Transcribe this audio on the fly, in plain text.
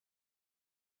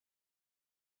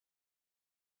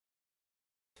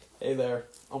Hey there,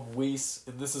 I'm Wiess,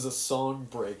 and this is a song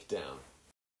breakdown.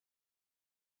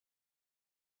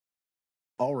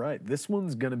 Alright, this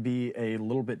one's going to be a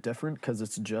little bit different because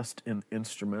it's just an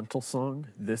instrumental song.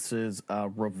 This is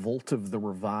Revolt of the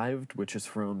Revived, which is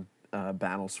from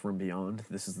Battles from Beyond.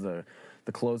 This is the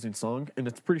closing song, and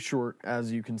it's pretty short,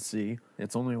 as you can see.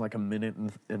 It's only like a minute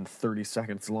and 30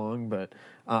 seconds long, but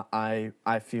I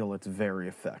feel it's very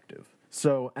effective.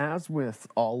 So, as with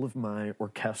all of my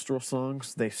orchestral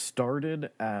songs, they started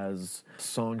as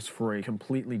songs for a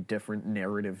completely different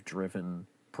narrative-driven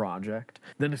project.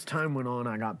 Then as time went on,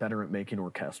 I got better at making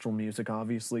orchestral music,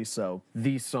 obviously, so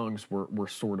these songs were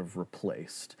sort of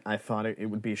replaced. I thought it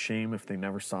would be a shame if they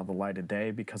never saw the light of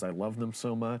day because I love them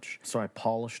so much, so I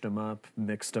polished them up,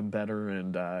 mixed them better,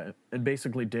 and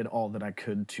basically did all that I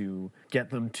could to get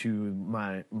them to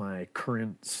my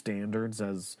current standards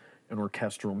as an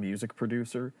orchestral music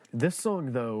producer. This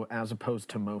song, though, as opposed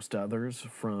to most others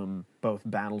from both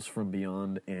Battles from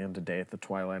Beyond and A Day at the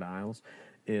Twilight Isles,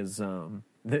 is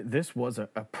this was a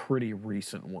pretty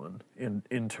recent one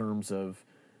in terms of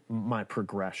my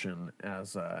progression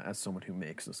as someone who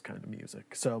makes this kind of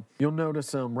music. So you'll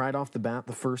notice right off the bat,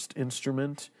 the first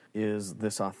instrument is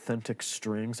this authentic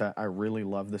strings. I really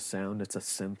love the sound. It's a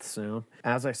synth sound.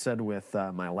 As I said with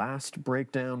my last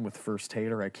breakdown with First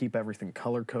Hater, I keep everything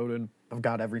color-coded. I've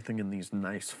got everything in these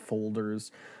nice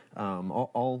folders.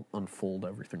 I'll unfold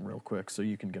everything real quick so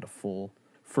you can get a full...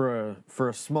 For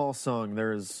a small song,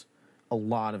 there's a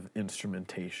lot of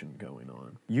instrumentation going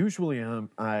on. Usually I'm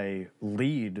a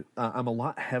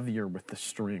lot heavier with the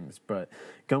strings, but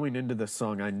going into this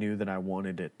song, I knew that I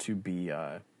wanted it to be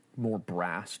more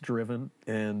brass driven,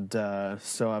 and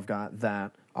so I've got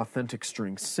that authentic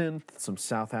string synth, some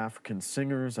South African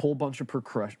singers, a whole bunch of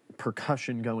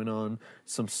percussion going on,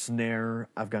 some snare.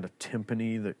 I've got a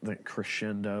timpani that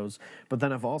crescendos, but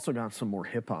then I've also got some more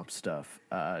hip hop stuff.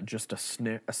 Just a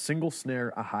single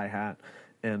snare, a hi-hat,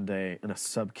 and a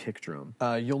sub kick drum.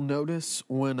 You'll notice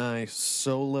when I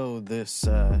solo this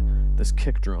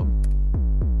kick drum,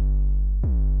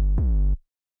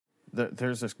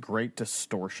 there's this great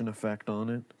distortion effect on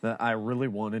it that I really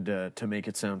wanted to make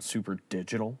it sound super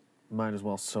digital. Might as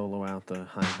well solo out the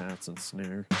hi-hats and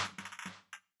snare.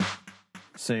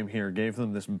 Same here, gave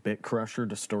them this bit crusher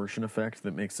distortion effect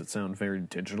that makes it sound very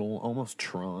digital, almost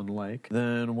Tron-like.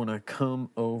 Then when I come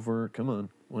over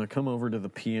to the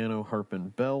piano, harp,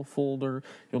 and bell folder,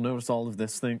 you'll notice all of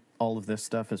this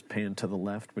stuff is panned to the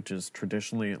left, which is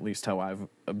traditionally, at least how I've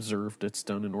observed it's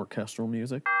done in orchestral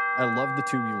music. I love the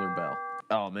tubular bell.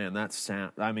 Oh man, that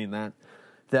sound,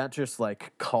 that just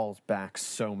like calls back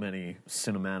so many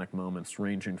cinematic moments,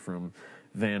 ranging from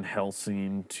Van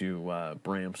Helsing to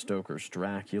Bram Stoker's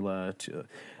Dracula to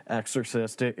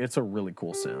Exorcist. It's a really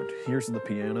cool sound. Here's the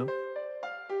piano.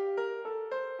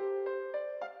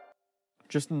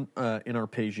 Just an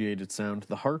arpeggiated sound.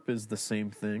 The harp is the same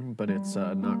thing, but it's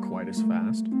not quite as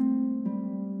fast.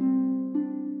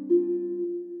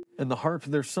 And the harp,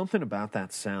 there's something about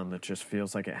that sound that just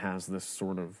feels like it has this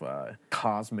sort of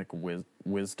cosmic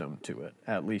wisdom to it,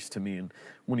 at least to me. And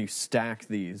when you stack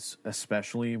these,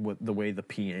 especially with the way the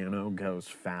piano goes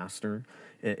faster,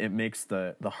 it makes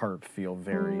the harp feel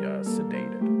very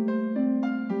sedated.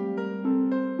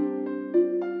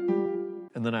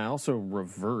 And then I also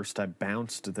I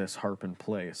bounced this harp in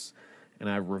place, and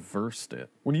I reversed it.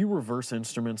 When you reverse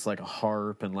instruments like a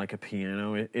harp and like a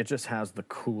piano, it just has the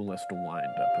coolest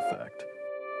wind-up effect.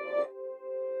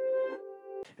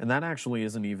 And that actually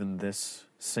isn't even this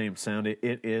same sound.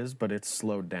 It is, but it's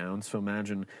slowed down. So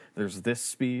imagine there's this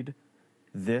speed,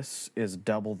 this is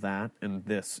double that, and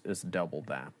this is double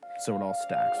that. So it all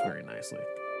stacks very nicely.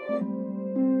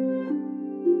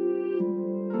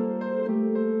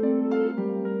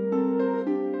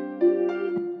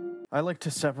 I like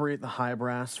to separate the high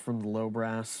brass from the low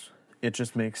brass. It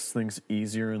just makes things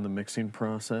easier in the mixing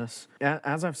process.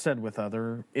 As I've said with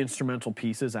other instrumental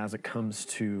pieces, as it comes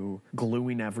to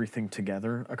gluing everything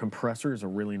together, a compressor is a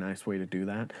really nice way to do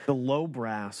that. The low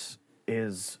brass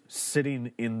is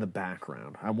sitting in the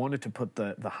background. I wanted to put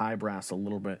the high brass a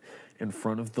little bit in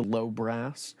front of the low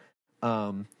brass,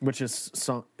 which is,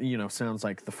 sounds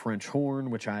like the French horn,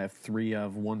 which I have 3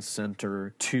 of, 1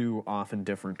 center, 2 off in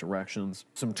different directions,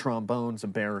 some trombones, a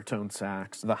baritone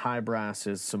sax. The high brass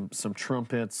is some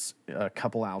trumpets, a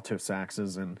couple alto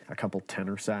saxes, and a couple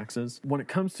tenor saxes. When it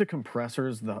comes to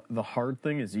compressors, the hard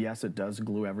thing is, yes, it does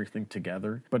glue everything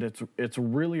together, but it's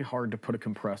really hard to put a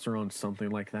compressor on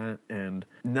something like that and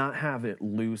not have it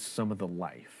lose some of the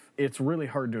life. it's really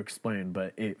hard to explain,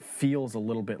 but it feels a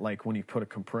little bit like when you put a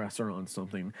compressor on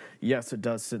something. Yes, it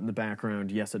does sit in the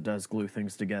background. Yes, it does glue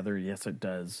things together. Yes, it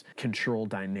does control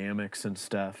dynamics and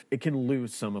stuff. It can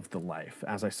lose some of the life,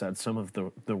 as I said, some of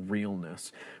the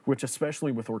realness, which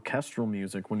especially with orchestral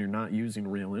music, when you're not using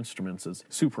real instruments, is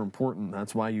super important.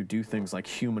 That's why you do things like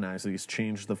humanize these,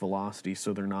 change the velocity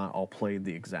so they're not all played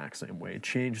the exact same way,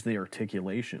 change the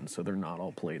articulation so they're not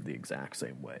all played the exact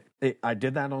same way. I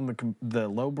did that on the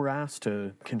low brass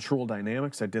to control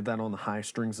dynamics. I did that on the high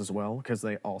strings as well because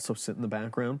they also sit in the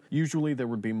background. Usually there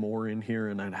would be more in here,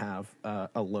 and I'd have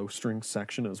a low string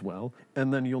section as well.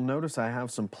 And then you'll notice I have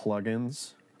some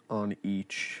plugins on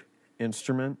each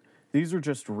instrument. These are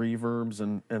just reverbs,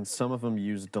 and some of them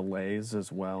use delays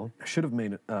as well. I should have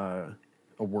made a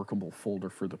workable folder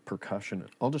for the percussion.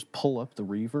 I'll just pull up the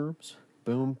reverbs.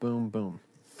 Boom, boom, boom.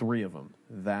 3 of them.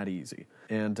 That easy.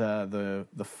 And the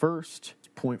first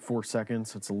 0.4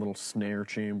 seconds, it's a little snare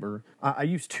chamber. I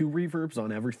use 2 reverbs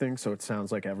on everything, so it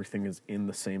sounds like everything is in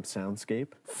the same soundscape.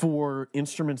 For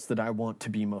instruments that I want to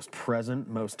be most present,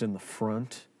 most in the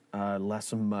front,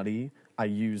 less muddy, I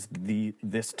used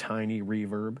this tiny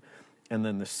reverb, and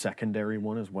then the secondary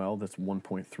one as well, that's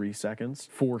 1.3 seconds.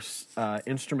 For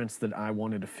instruments that I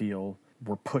wanted to feel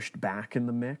were pushed back in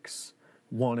the mix,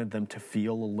 wanted them to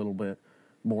feel a little bit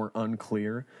more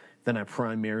unclear, then I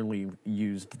primarily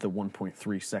used the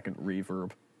 1.3 second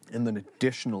reverb, and then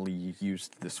additionally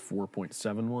used this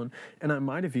 4.7 and I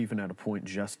might have even at a point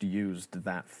just used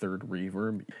that third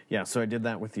reverb. Yeah, so I did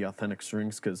that with the authentic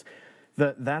strings because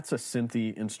that's a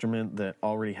synthy instrument that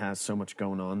already has so much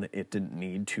going on that it didn't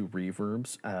need 2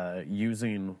 reverbs.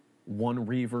 Using one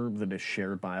reverb that is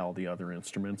shared by all the other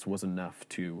instruments was enough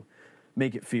to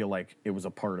make it feel like it was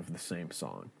a part of the same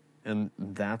song. And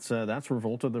that's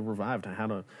Revolt of the Revived. I had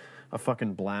a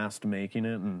fucking blast making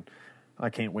it, and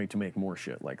I can't wait to make more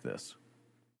shit like this.